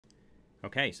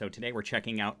Okay, so today we're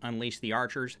checking out Unleash the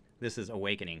Archers. This is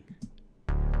Awakening.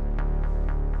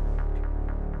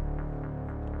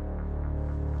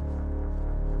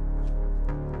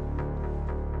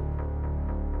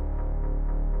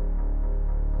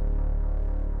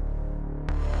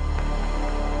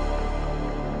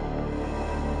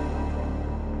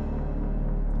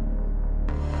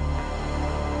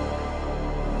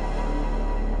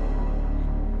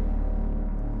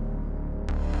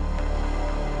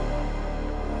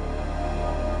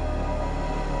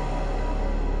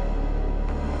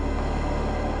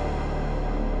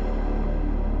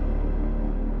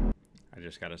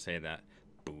 Just gotta say that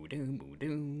boo-doo,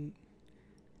 boo-doo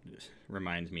just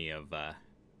reminds me of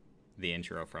the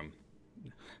intro from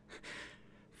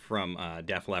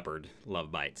Def Leppard,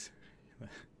 Love Bites.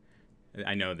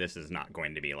 I know this is not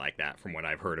going to be like that from what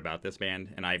I've heard about this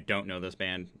band, and I don't know this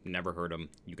band, never heard them.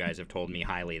 You guys have told me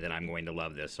highly that I'm going to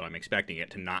love this, so I'm expecting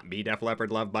it to not be Def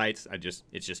Leppard, Love Bites.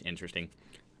 It's just interesting.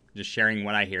 Just sharing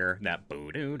what I hear, that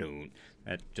boo-doo-doo,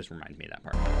 that just reminds me of that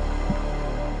part.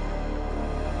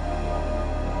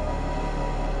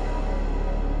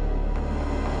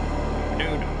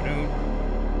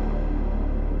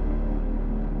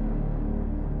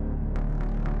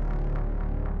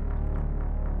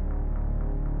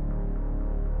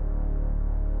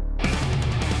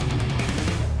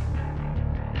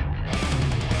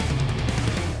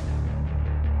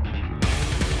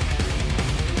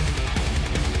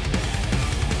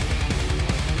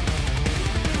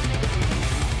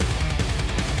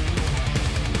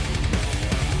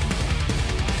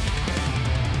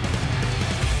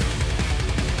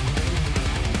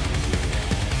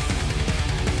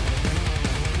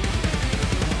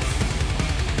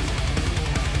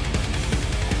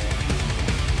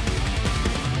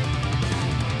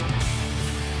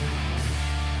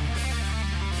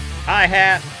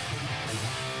 Hi-hat.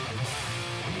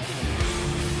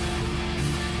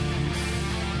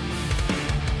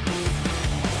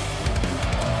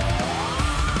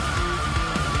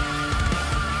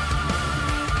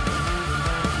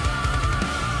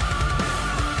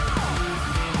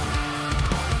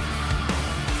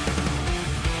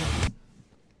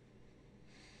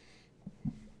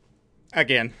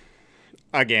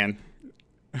 Again.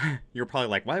 You're probably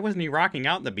like, why wasn't he rocking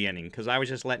out in the beginning? Because I was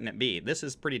just letting it be. This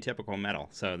is pretty typical metal,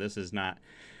 so this is not.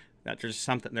 There's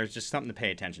just something to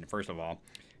pay attention. First of all,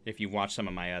 if you watch some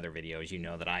of my other videos, you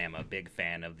know that I am a big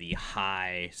fan of the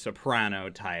high soprano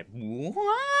type. I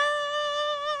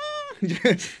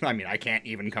mean, I can't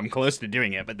even come close to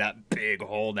doing it, but that big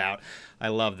holdout, I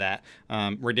love that.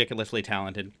 Ridiculously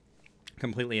talented,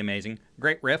 completely amazing.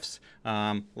 Great riffs,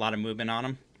 a lot of movement on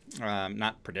them.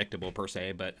 Not predictable per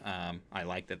se, but I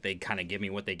like that they kind of give me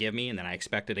what they give me, and then I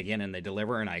expect it again and they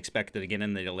deliver, and I expect it again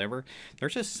and they deliver.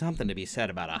 There's just something to be said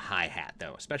about a hi-hat,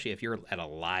 though, especially if you're at a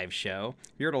live show.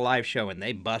 If you're at a live show and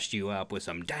they bust you up with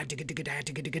some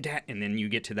da-da-da-da-da-da-da-da, and then you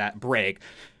get to that break,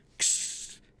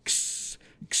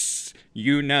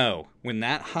 you know when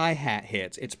that hi-hat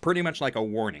hits, it's pretty much like a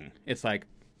warning. It's like,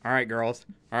 all right, girls,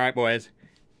 all right, boys,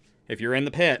 if you're in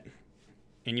the pit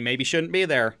and you maybe shouldn't be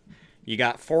there, you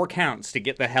got 4 counts to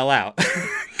get the hell out,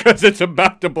 because it's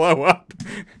about to blow up.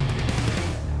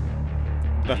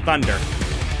 The thunder.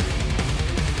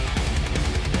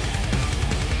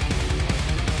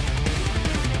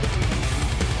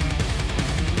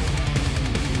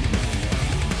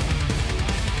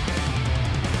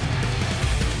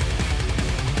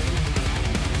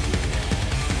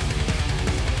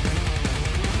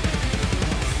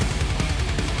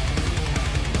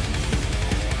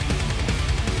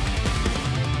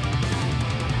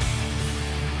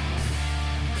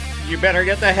 You better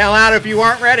get the hell out if you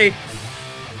aren't ready.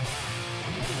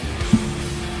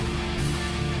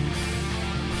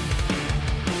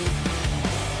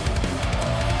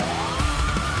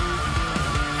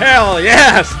 Hell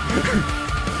yes!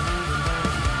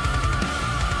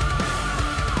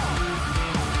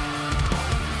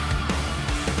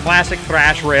 Classic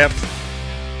thrash riffs.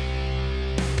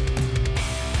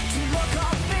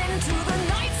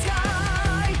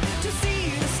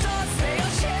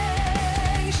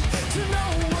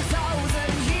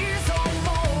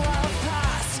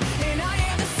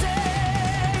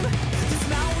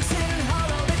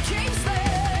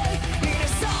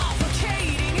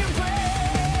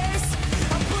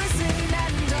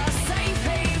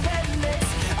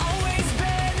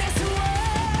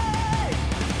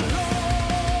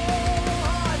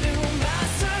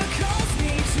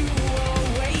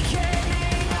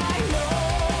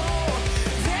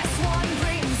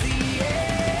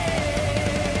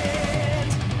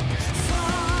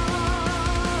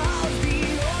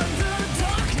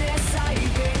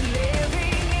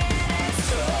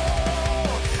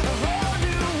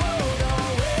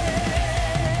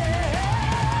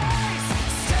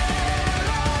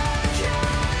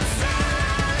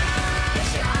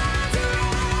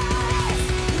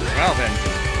 Well then.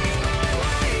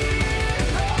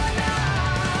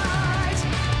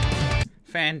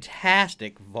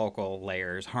 Fantastic vocal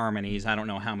layers, harmonies. I don't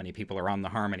know how many people are on the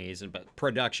harmonies, but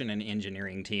production and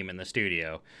engineering team in the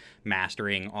studio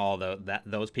mastering all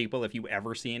those people. If you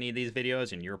ever see any of these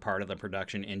videos and you're part of the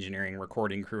production, engineering,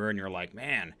 recording crew and you're like,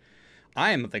 man,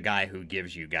 I am the guy who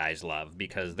gives you guys love,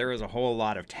 because there is a whole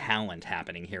lot of talent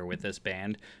happening here with this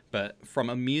band. But from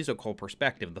a musical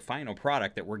perspective, the final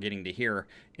product that we're getting to hear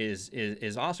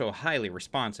is also highly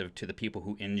responsive to the people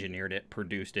who engineered it,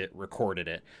 produced it, recorded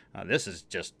it. This is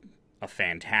just a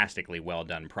fantastically well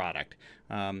done product.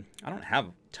 I don't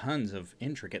have tons of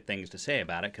intricate things to say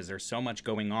about it because there's so much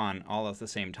going on all at the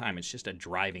same time. It's just a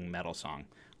driving metal song.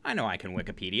 I know I can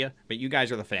Wikipedia, but you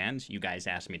guys are the fans. You guys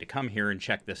asked me to come here and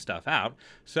check this stuff out.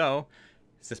 So,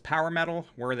 is this power metal?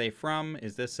 Where are they from?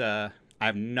 Is this, I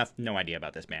have no idea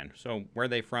about this band. So, where are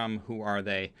they from? Who are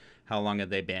they? How long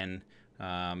have they been?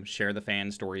 Share the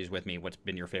fan stories with me. What's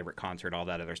been your favorite concert? All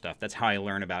that other stuff. That's how I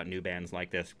learn about new bands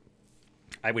like this.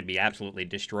 I would be absolutely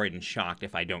destroyed and shocked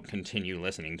if I don't continue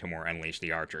listening to more Unleash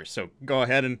the Archers. So, go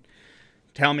ahead and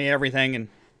tell me everything and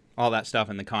all that stuff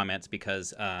in the comments,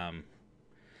 because,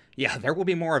 yeah, there will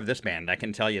be more of this band, I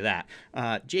can tell you that.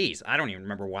 Geez, I don't even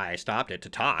remember why I stopped it to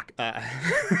talk.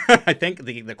 I think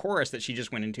the chorus that she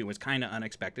just went into was kind of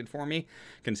unexpected for me,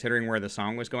 considering where the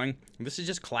song was going. This is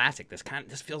just classic.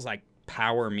 This feels like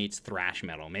power meets thrash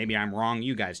metal. Maybe I'm wrong,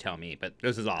 you guys tell me, but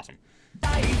this is awesome.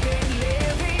 I've been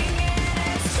living in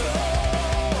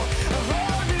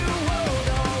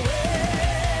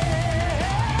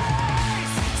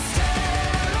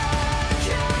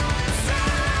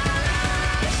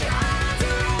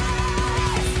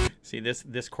See,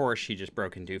 this chorus she just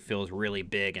broke into feels really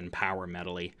big and power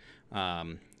metal-y.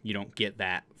 You don't get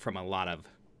that from a lot of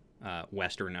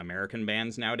Western American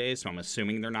bands nowadays, so I'm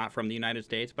assuming they're not from the United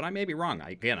States, but I may be wrong.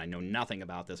 Again, I know nothing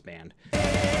about this band.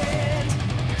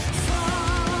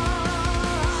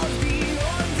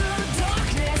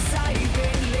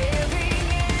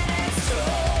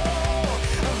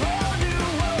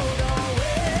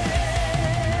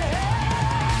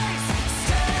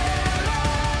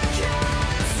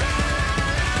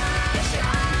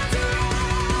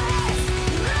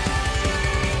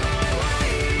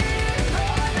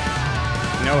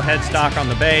 No headstock on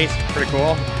the bass, pretty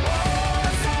cool.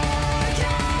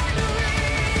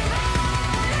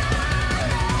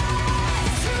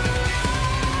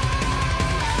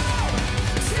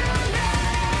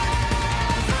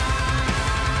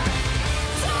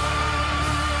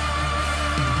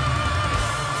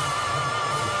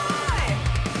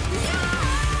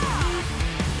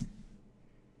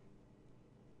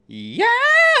 Yeah!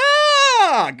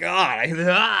 God,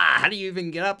 how do you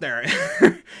even get up there?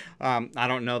 I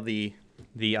don't know the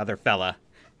other fella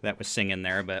that was singing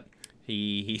there, but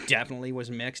he definitely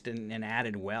was mixed and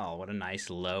added well. What a nice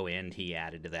low end he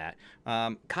added to that.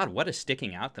 God, what is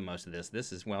sticking out the most of this?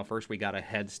 This is, well, first we got a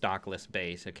headstockless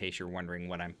bass, in case you're wondering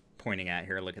what I'm pointing at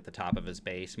here. Look at the top of his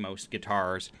bass. Most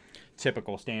guitars,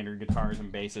 typical standard guitars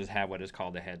and basses, have what is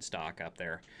called a headstock up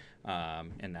there.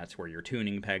 And that's where your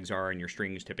tuning pegs are and your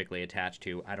strings typically attached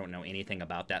to. I don't know anything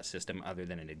about that system other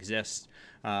than it exists.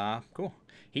 Cool.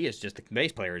 He is just, the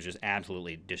bass player is just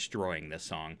absolutely destroying this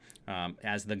song.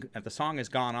 As the song has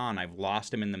gone on, I've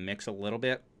lost him in the mix a little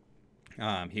bit.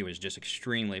 He was just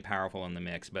extremely powerful in the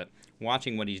mix, but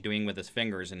watching what he's doing with his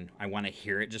fingers, and I want to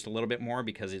hear it just a little bit more,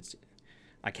 because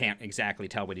I can't exactly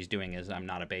tell what he's doing, as I'm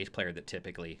not a bass player that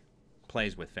typically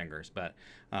plays with fingers, but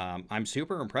I'm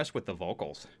super impressed with the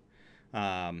vocals.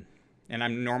 And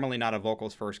I'm normally not a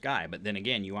vocals first guy, but then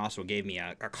again, you also gave me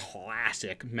a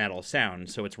classic metal sound,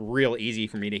 so it's real easy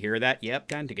for me to hear that.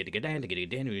 Yep, I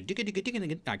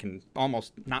can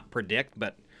almost not predict,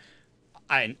 but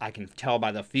I can tell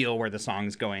by the feel where the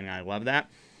song's going, and I love that.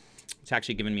 It's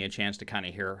actually given me a chance to kind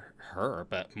of hear her,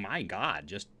 but my God,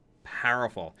 just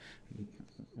powerful.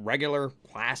 Regular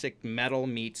classic metal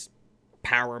meets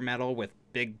power metal with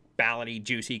big ballady,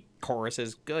 juicy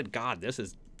choruses. Good God, this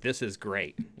is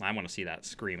great. I want to see that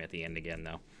scream at the end again,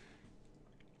 though.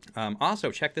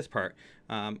 Also, check this part.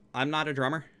 I'm not a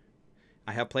drummer.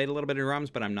 I have played a little bit of drums,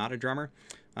 but I'm not a drummer.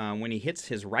 When he hits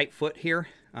his right foot here,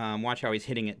 watch how he's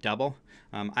hitting it double.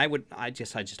 I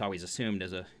just always assumed,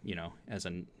 as a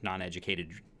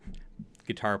non-educated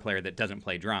guitar player that doesn't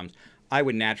play drums, I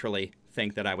would naturally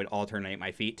think that I would alternate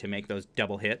my feet to make those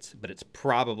double hits, but it's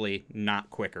probably not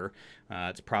quicker.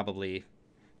 It's probably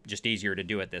just easier to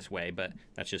do it this way, but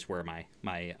that's just where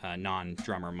my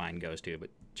non-drummer mind goes to. But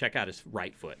check out his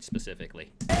right foot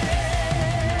specifically.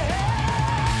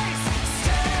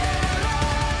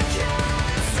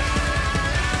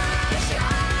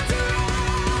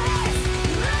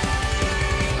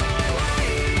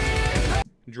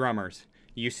 drummers,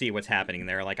 you see what's happening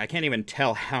there. Like, I can't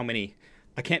tell how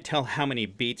many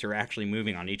beats are actually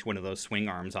moving on each one of those swing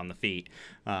arms on the feet.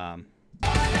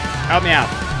 Help me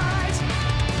out.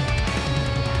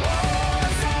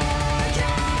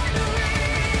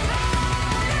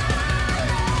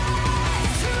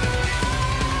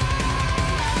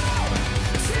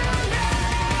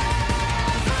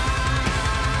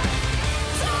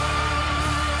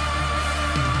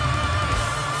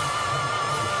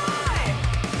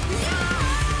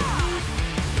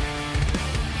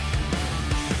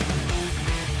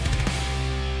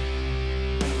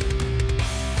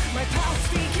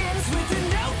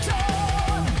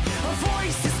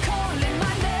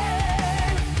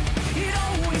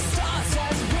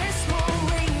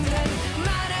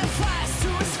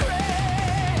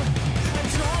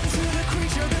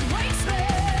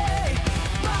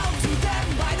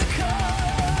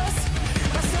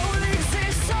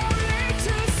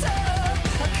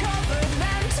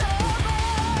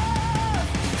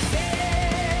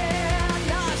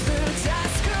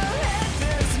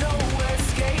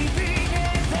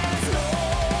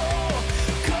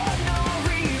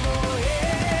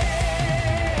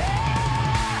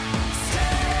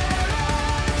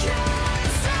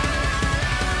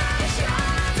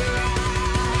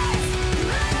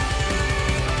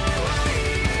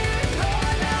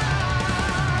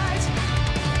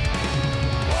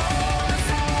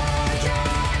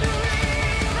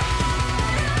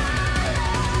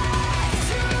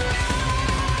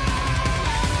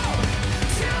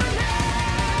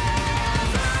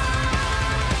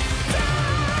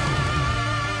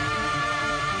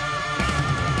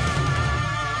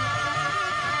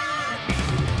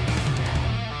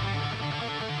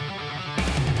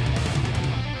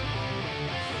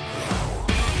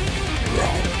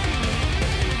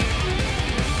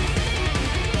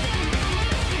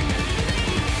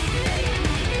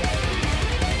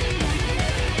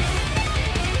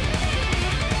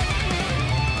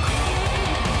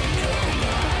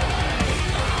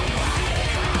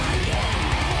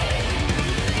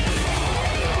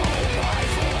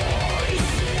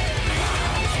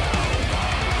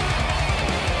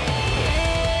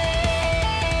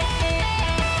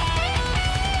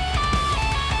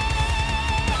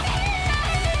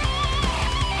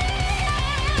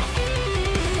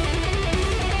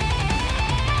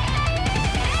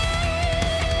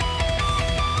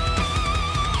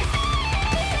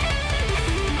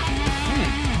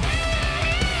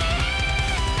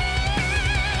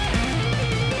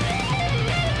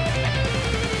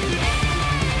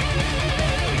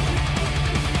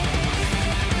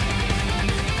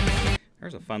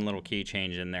 Fun little key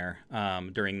change in there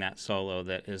during that solo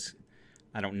that is,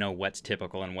 I don't know what's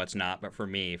typical and what's not, but for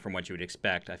me, from what you would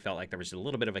expect, I felt like there was a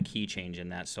little bit of a key change in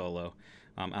that solo.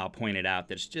 I'll point it out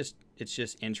that it's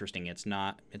just interesting. It's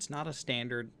not a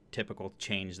standard typical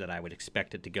change that I would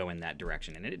expect it to go in that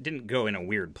direction, and it didn't go in a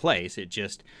weird place. It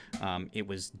just it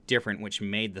was different, which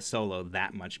made the solo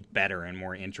that much better and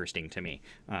more interesting to me.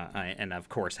 And of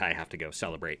course, I have to go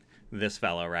celebrate this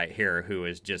fellow right here, who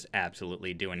is just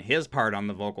absolutely doing his part on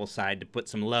the vocal side to put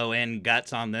some low-end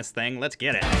guts on this thing. Let's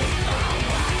get it.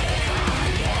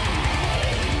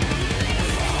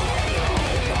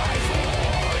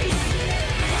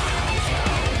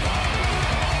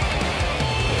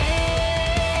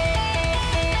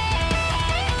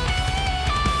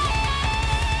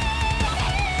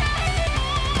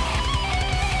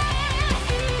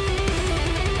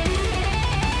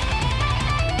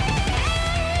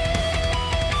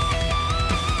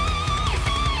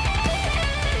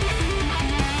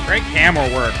 Great camera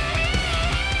work.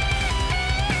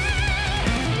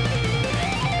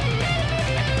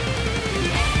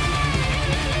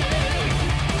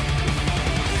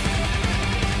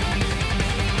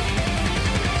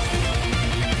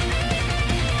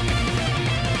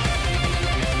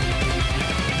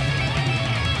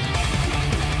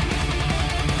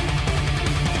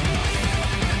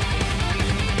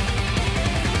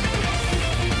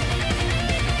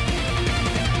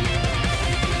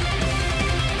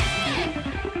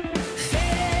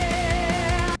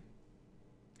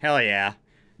 Hell yeah.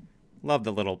 Love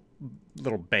the little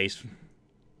bass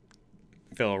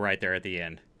fill right there at the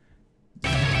end.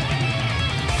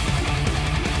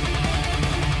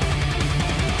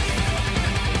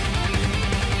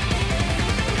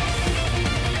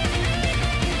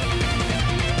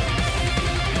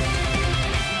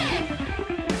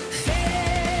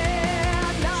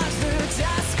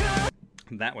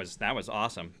 That was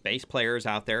awesome. Bass players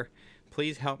out there,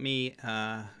 please help me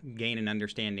gain an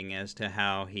understanding as to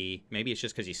how maybe it's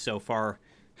just because he's so far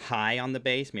high on the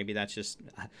bass. Maybe that's just,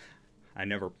 I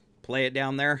never play it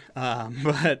down there,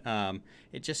 but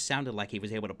it just sounded like he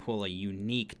was able to pull a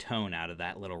unique tone out of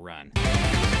that little run.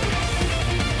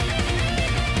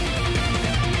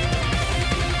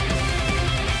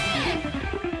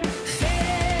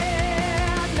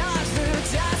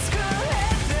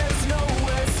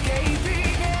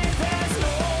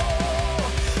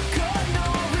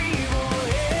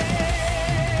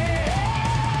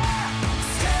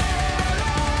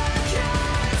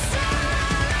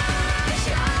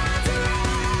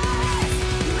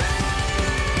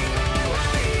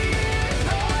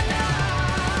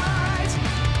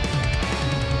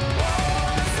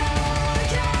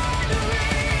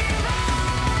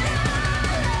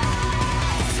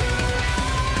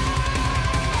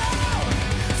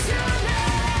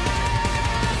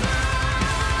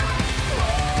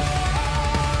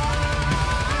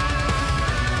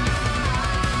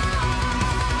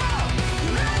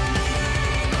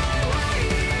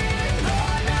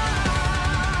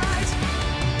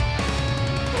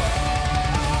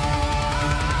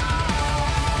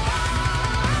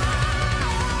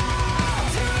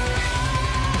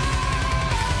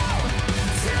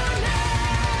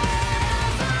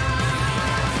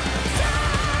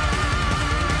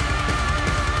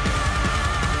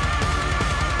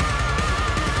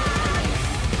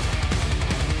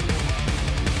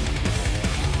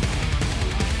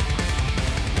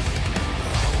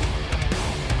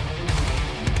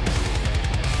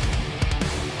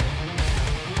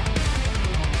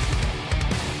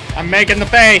 I'm making the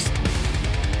face.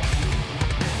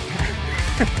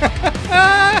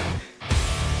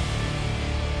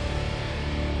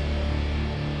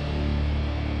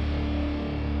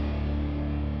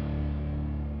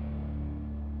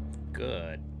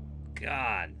 Good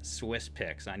God, Swiss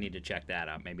Picks. I need to check that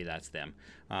out. Maybe that's them.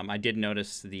 I did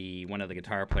notice one of the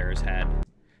guitar players had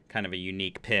kind of a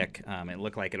unique pick. It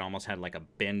looked like it almost had like a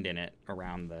bend in it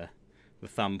around the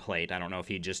thumb plate. I don't know if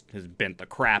he just has bent the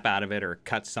crap out of it or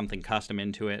cut something custom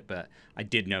into it, but I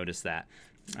did notice that.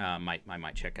 I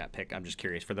might check that pick. I'm just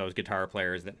curious. For those guitar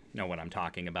players that know what I'm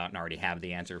talking about and already have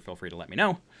the answer, feel free to let me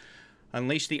know.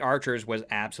 Unleash the Archers was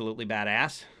absolutely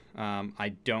badass.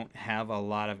 I don't have a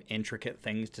lot of intricate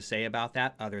things to say about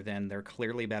that other than they're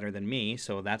clearly better than me,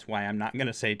 so that's why I'm not going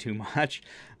to say too much.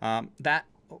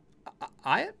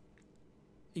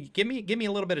 Give me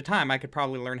a little bit of time. I could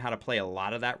probably learn how to play a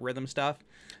lot of that rhythm stuff.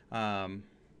 The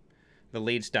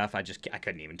lead stuff, I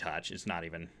couldn't even touch. It's not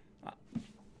even...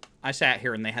 I sat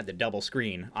here and they had the double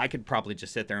screen. I could probably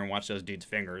just sit there and watch those dudes'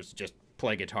 fingers just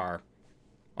play guitar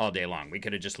all day long. We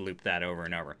could have just looped that over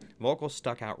and over. Vocals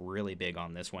stuck out really big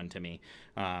on this one to me.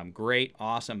 Great,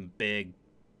 awesome, big,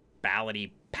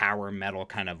 ballady, power metal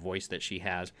kind of voice that she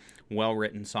has.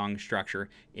 Well-written song structure.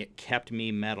 It kept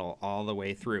me metal all the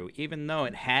way through, even though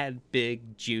it had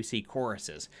big, juicy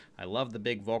choruses. I love the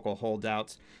big vocal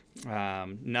holdouts.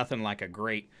 Nothing like a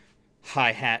great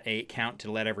hi-hat 8 count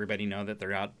to let everybody know that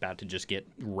they're about to just get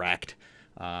wrecked.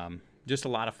 Just a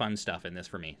lot of fun stuff in this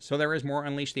for me. So there is more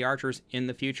Unleash the Archers in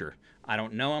the future. I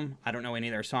don't know them. I don't know any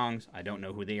of their songs. I don't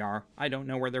know who they are. I don't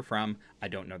know where they're from. I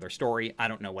don't know their story. I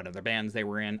don't know what other bands they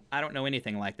were in. I don't know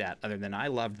anything like that other than I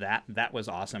loved that. That was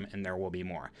awesome, and there will be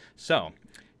more. So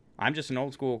I'm just an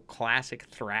old school classic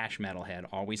thrash metalhead.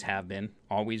 Always have been.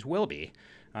 Always will be.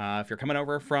 If you're coming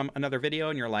over from another video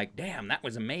and you're like, damn, that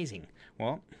was amazing.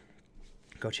 Well,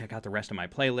 go check out the rest of my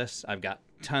playlists. I've got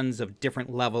tons of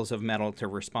different levels of metal to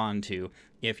respond to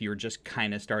if you're just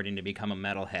kind of starting to become a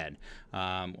metalhead.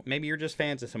 Maybe you're just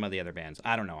fans of some of the other bands.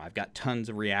 I don't know. I've got tons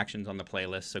of reactions on the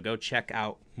playlist, so go check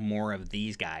out more of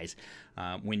these guys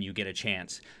when you get a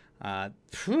chance.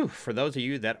 For those of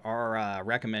you that are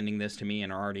recommending this to me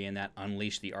and are already in that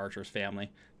Unleash the Archers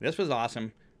family, this was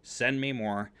awesome. Send me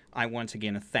more. I once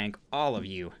again thank all of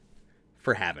you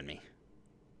for having me.